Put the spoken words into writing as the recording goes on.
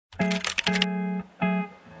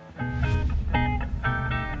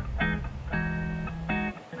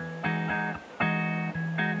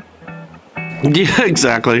Yeah,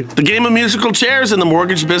 exactly. The game of musical chairs in the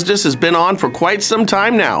mortgage business has been on for quite some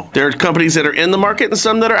time now. There are companies that are in the market and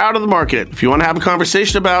some that are out of the market. If you want to have a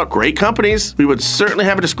conversation about great companies, we would certainly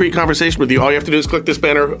have a discreet conversation with you. All you have to do is click this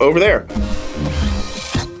banner over there.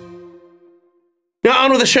 Now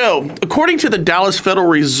on with the show. According to the Dallas Federal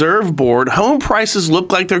Reserve Board, home prices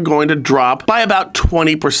look like they're going to drop by about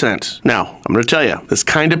 20%. Now, I'm going to tell you, this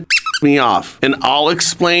kind of me off, and I'll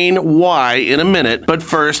explain why in a minute, but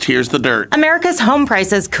first, here's the dirt. America's home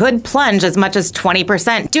prices could plunge as much as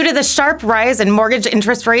 20% due to the sharp rise in mortgage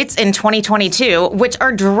interest rates in 2022, which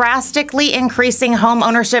are drastically increasing home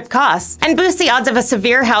ownership costs and boost the odds of a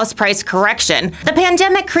severe house price correction. The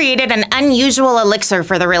pandemic created an unusual elixir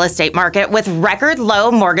for the real estate market, with record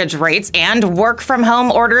low mortgage rates and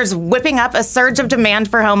work-from-home orders whipping up a surge of demand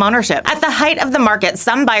for home ownership. At the height of the market,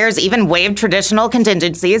 some buyers even waived traditional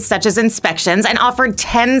contingencies such as inspections and offered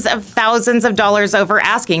tens of thousands of dollars over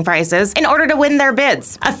asking prices in order to win their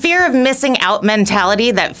bids. A fear of missing out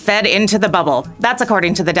mentality that fed into the bubble. That's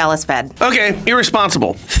according to the Dallas Fed. Okay,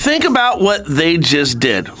 irresponsible. Think about what they just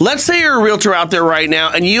did. Let's say you're a realtor out there right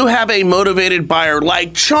now and you have a motivated buyer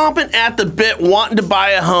like chomping at the bit wanting to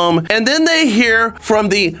buy a home, and then they hear from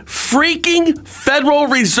the freaking Federal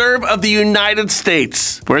Reserve of the United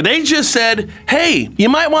States where they just said, hey, you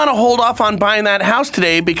might want to hold off on buying that house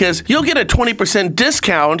today because you'll get a 20%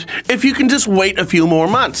 discount if you can just wait a few more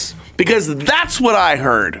months. Because that's what I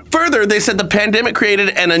heard. Further, they said the pandemic created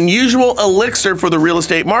an unusual elixir for the real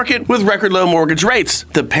estate market with record low mortgage rates.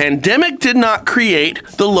 The pandemic did not create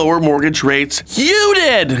the lower mortgage rates. You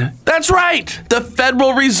did! That's right! The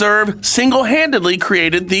Federal Reserve single-handedly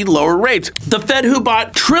created the lower rates. The Fed, who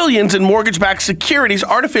bought trillions in mortgage-backed securities,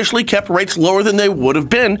 artificially kept rates lower than they would have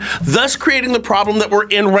been, thus creating the problem that we're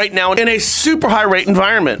in right now in a super high rate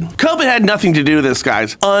environment. COVID had nothing to do with this,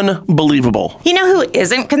 guys. Unbelievable. You know who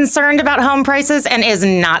isn't concerned about home prices and is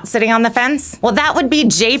not sitting on the fence? Well, that would be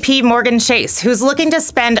JP Morgan Chase, who's looking to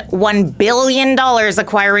spend $1 billion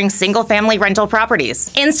acquiring single-family rental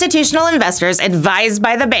properties. Institutional investors advised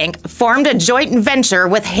by the bank formed a joint venture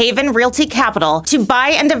with Haven Realty Capital to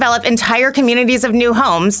buy and develop entire communities of new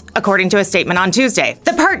homes, according to a statement on Tuesday.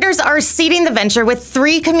 The partners are seeding the venture with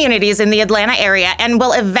 3 communities in the Atlanta area and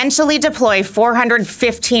will eventually deploy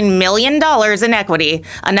 $415 million in equity,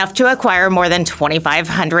 enough to acquire more than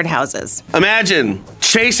 2,500 houses. Imagine,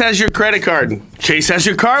 Chase has your credit card, Chase has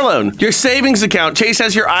your car loan, your savings account, Chase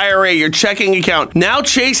has your IRA, your checking account. Now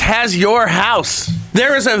Chase has your house.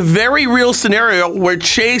 There is a very real scenario where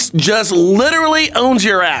Chase just literally owns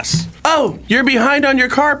your ass. Oh, you're behind on your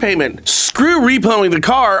car payment. Screw repoing the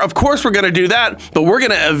car. Of course we're going to do that, but we're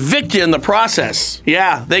going to evict you in the process.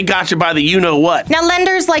 Yeah, they got you by the you-know-what. Now,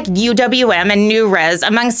 lenders like UWM and NewRez,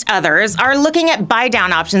 amongst others, are looking at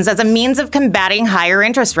buy-down options as a means of combating higher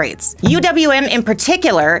interest rates. UWM, in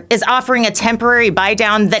particular, is offering a temporary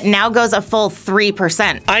buy-down that now goes a full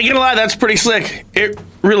 3%. I ain't gonna lie, that's pretty slick. It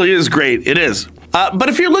really is great. It is. But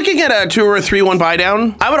if you're looking at a 2 or a 3-1 buy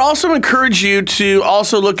down, I would also encourage you to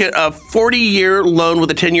also look at a 40-year loan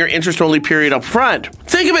with a 10-year interest-only period up front.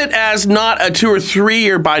 Think of it as not a 2 or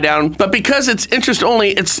 3-year buy down, but because it's interest-only,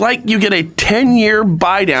 it's like you get a 10-year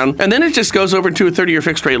buy down, and then it just goes over to a 30-year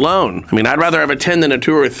fixed-rate loan. I mean, I'd rather have a 10 than a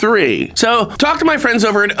 2 or a 3. So talk to my friends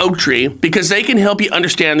over at Oaktree because they can help you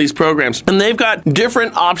understand these programs. And they've got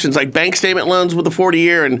different options like bank statement loans with a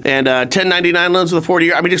 40-year and 1099 loans with a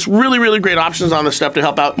 40-year. I mean, just really, really great options on this stuff to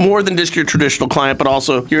help out more than just your traditional client, but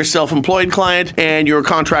also your self-employed client and your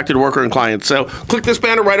contracted worker and client. So click this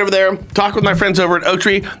banner right over there. Talk with my friends over at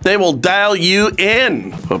Oaktree. They will dial you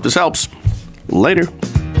in. Hope this helps. Later.